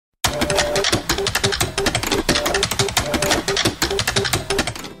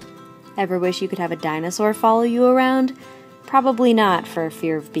Ever wish you could have a dinosaur follow you around? Probably not, for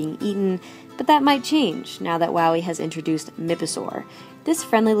fear of being eaten, but that might change now that WowWee has introduced MiPosaur. This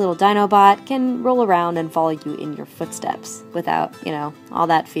friendly little Dinobot can roll around and follow you in your footsteps without, all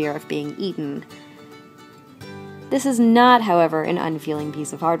that fear of being eaten. This is not, however, an unfeeling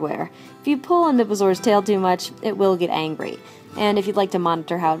piece of hardware. If you pull on MiPosaur's tail too much, it will get angry, and if you'd like to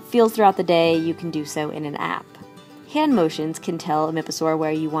monitor how it feels throughout the day, you can do so in an app. Hand motions can tell a MiPosaur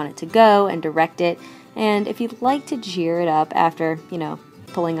where you want it to go and direct it, and if you'd like to cheer it up after,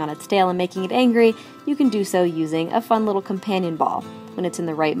 pulling on its tail and making it angry, you can do so using a fun little companion ball. When it's in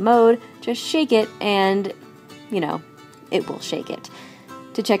the right mode, just shake it and, it will shake it.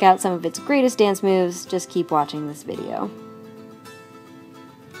 To check out some of its greatest dance moves, just keep watching this video.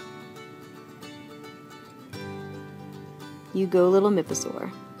 You go, little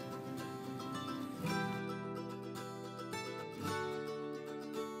MiPosaur.